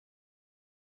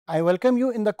I welcome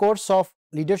you in the course of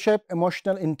Leadership,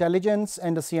 Emotional Intelligence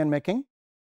and Decision Making.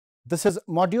 This is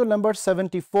module number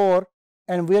 74,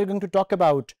 and we are going to talk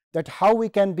about that how we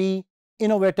can be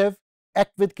innovative,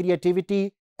 act with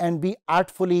creativity and be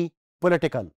artfully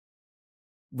political.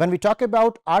 When we talk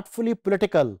about artfully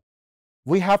political,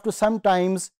 we have to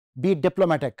sometimes be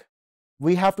diplomatic.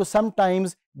 We have to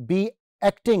sometimes be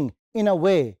acting in a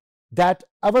way that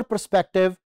our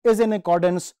perspective is in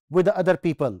accordance with the other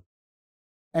people.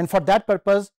 And for that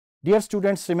purpose, dear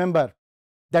students, remember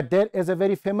that there is a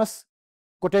very famous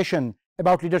quotation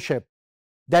about leadership,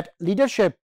 that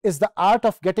leadership is the art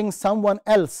of getting someone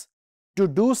else to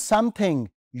do something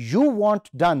you want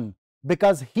done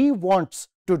because he wants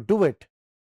to do it.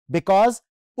 Because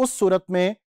उस सूरत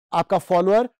में आपका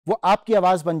follower वो आपकी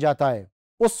आवाज बन जाता है,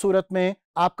 उस सूरत में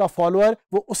आपका फॉलोअर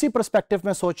वो उसी पर्सपेक्टिव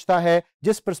में सोचता है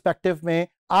जिस पर्सपेक्टिव में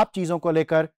आप चीजों को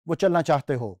लेकर वो चलना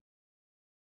चाहते हो.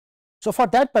 So for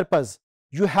that purpose,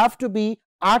 you have to be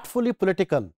artfully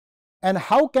political. And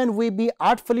how can we be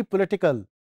artfully political?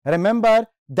 Remember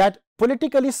that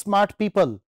politically smart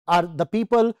people are the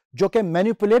people जो कि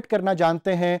manipulate करना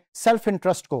जानते हैं self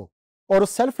interest को, और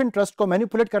उस self interest को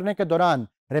manipulate करने के दौरान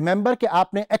remember कि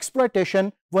आपने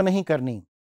exploitation वो नहीं करनी.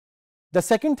 The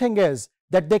second thing is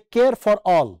that they care for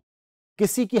all.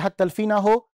 किसी की हक तलफी ना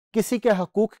हो, किसी के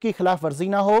हकूक की खिलाफ वर्जी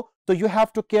ना हो, तो you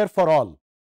have to care for all.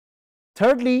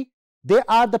 Thirdly, they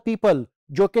are the people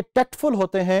जो कि tactful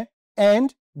होते हैं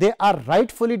and they are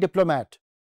rightfully diplomat.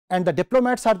 And the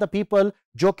diplomats are the people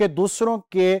जो कि दूसरों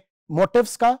के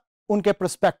motives का, उनके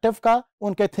perspective का,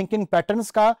 उनके thinking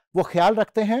patterns का वो ख्याल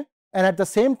रखते हैं, and at the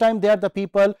same time they are the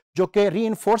people जो कि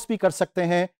reinforce भी कर सकते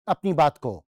हैं अपनी बात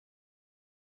को.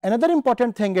 Another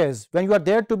important thing is when you are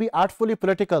there to be artfully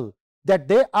political, that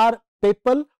they are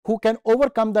people who can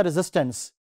overcome the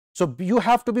resistance. So you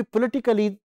have to be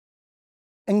politically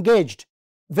engaged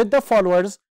with the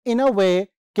followers in a way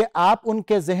कि आप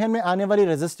उनके जहन में आने वाली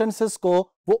resistances को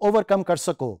वो overcome कर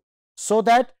सको, so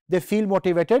that they feel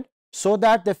motivated, so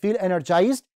that they feel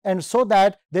energized, and so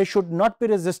that they should not be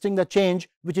resisting the change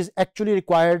which is actually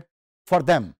required for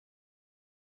them.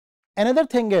 Another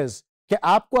thing is कि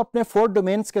आपको अपने 4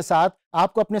 domains के साथ,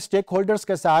 आपको अपने stakeholders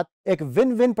के साथ एक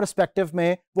win-win perspective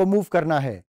में वो move करना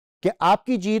है कि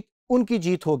आपकी जीत उनकी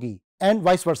जीत होगी and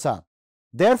vice versa.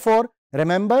 Therefore,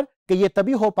 remember कि ये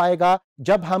तभी हो पाएगा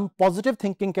जब हम पॉजिटिव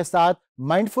थिंकिंग के साथ,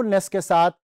 माइंडफुलनेस के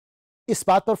साथ इस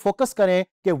बात पर फोकस करें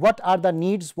कि what are the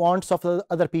needs, wants of the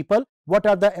other people, what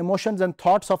are the emotions and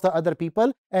thoughts of the other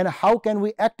people, and how can we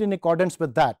act in accordance with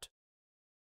that.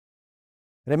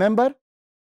 Remember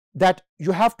that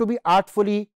you have to be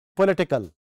artfully political,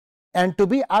 and to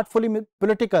be artfully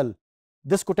political,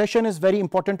 this quotation is very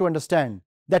important to understand,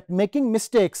 that making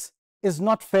mistakes is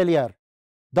not failure.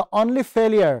 The only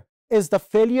failure is the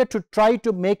failure to try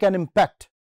to make an impact.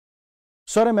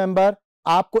 So remember,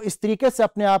 आपको इस तरीके से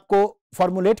अपने आप को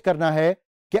formulate करना है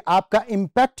कि आपका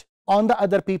impact on the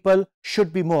other people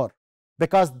should be more,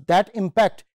 because that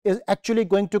impact is actually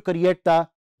going to create the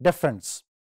difference.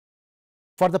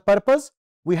 For the purpose,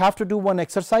 we have to do one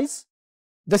exercise.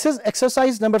 This is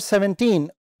exercise number 17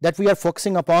 that we are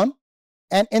focusing upon,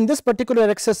 and in this particular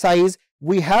exercise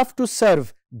we have to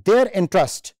serve their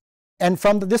interest, and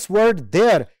from this word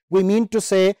there we mean to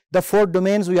say the 4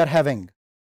 domains we are having.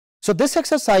 So this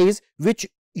exercise, which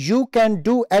you can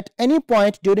do at any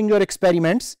point during your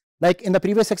experiments, like in the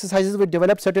previous exercises we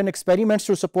developed certain experiments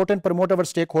to support and promote our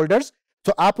stakeholders,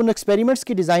 तो आप उन experiments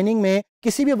की designing में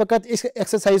किसी भी वक्त इस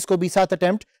exercise को भी साथ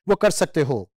अटेम्प्ट वो कर सकते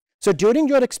हो. So during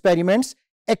your experiments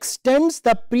x tends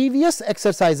the previous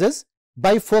exercises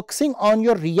bye focusing on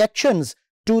your reactions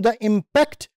to the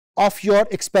impact of your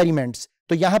experiments.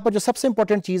 तो यहां पर जो सबसे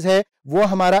इंपॉर्टेंट चीज है वो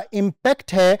हमारा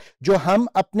इंपैक्ट है जो हम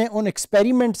अपने उन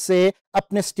एक्सपेरिमेंट से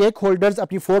अपने स्टेक होल्डर्स,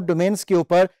 अपनी 4 डोमेन्स के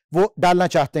ऊपर वो डालना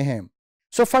चाहते हैं.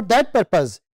 So for that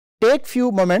purpose take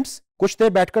few moments, कुछ देर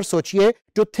बैठकर सोचिए,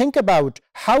 to think about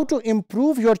how to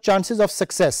improve your chances of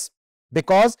success,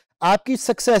 because आपकी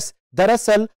सक्सेस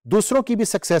दरअसल दूसरों की भी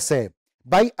सक्सेस है,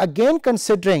 bye again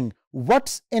considering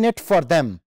what's in it for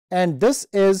them. And this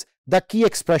is the key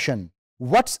expression,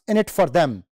 what's in it for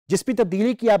them. जिस भी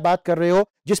तब्दीली की आप बात कर रहे हो,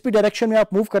 जिस भी डायरेक्शन में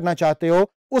आप मूव करना चाहते हो,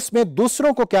 उसमें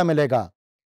दूसरों को क्या मिलेगा.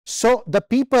 So the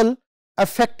people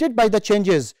affected by the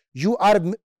changes you are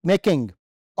making,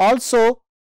 also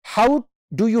how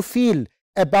do you feel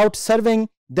about serving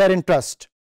their interest.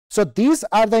 So these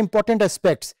are the important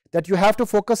aspects that you have to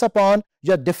focus upon,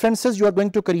 your differences you are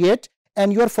going to create,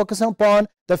 and you are focusing upon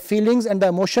the feelings and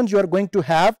the emotions you are going to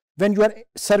have when you are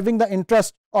serving the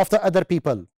interest of the other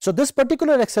people. So this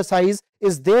particular exercise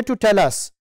is there to tell us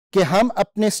कि हम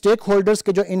अपने stakeholders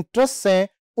के जो interests हैं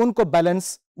उनको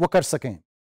balance वो कर सकें।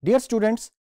 Dear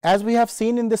students, as we have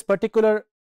seen in this particular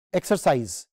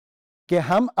exercise कि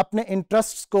हम अपने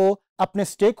इंटरेस्ट्स को अपने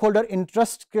स्टेक होल्डर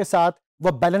इंटरेस्ट के साथ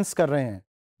वो बैलेंस कर रहे हैं।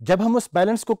 जब हम उस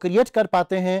बैलेंस को क्रिएट कर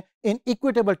पाते हैं इन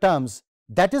equitable terms,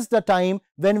 that is the time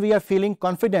when we are feeling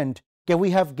confident कि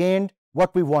we have gained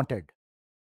what we wanted.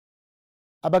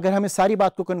 अब अगर हम इस सारी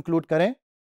बात को कंक्लूड करें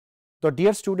तो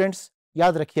डियर स्टूडेंट्स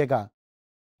याद रखिएगा,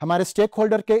 हमारे स्टेक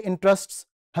होल्डर के इंटरेस्ट्स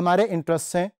हमारे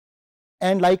इंटरेस्ट हैं,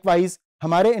 एंड लाइकवाइज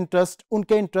हमारे इंटरेस्ट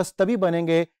उनके इंटरेस्ट तभी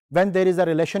बनेंगे when there is a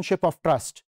relationship of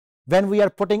trust, when we are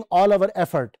putting all our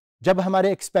effort, जब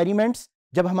हमारे एक्सपेरिमेंट्स,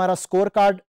 जब हमारा score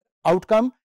card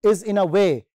outcome is in अ वे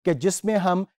कि जिसमें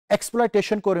हम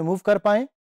एक्सप्लॉयटेशन को रिमूव कर पाएं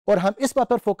और हम इस बात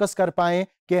पर फोकस कर पाएं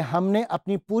कि हमने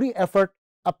अपनी पूरी एफर्ट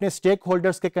अपने स्टेक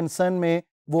होल्डर्स के कंसर्न में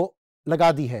वो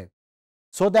लगा दी है,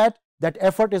 so that that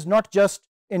effort is not just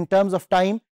in terms of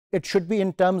time, it should be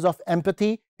in terms of empathy,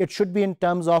 it should be in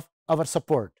terms of our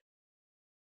support.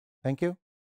 Thank you.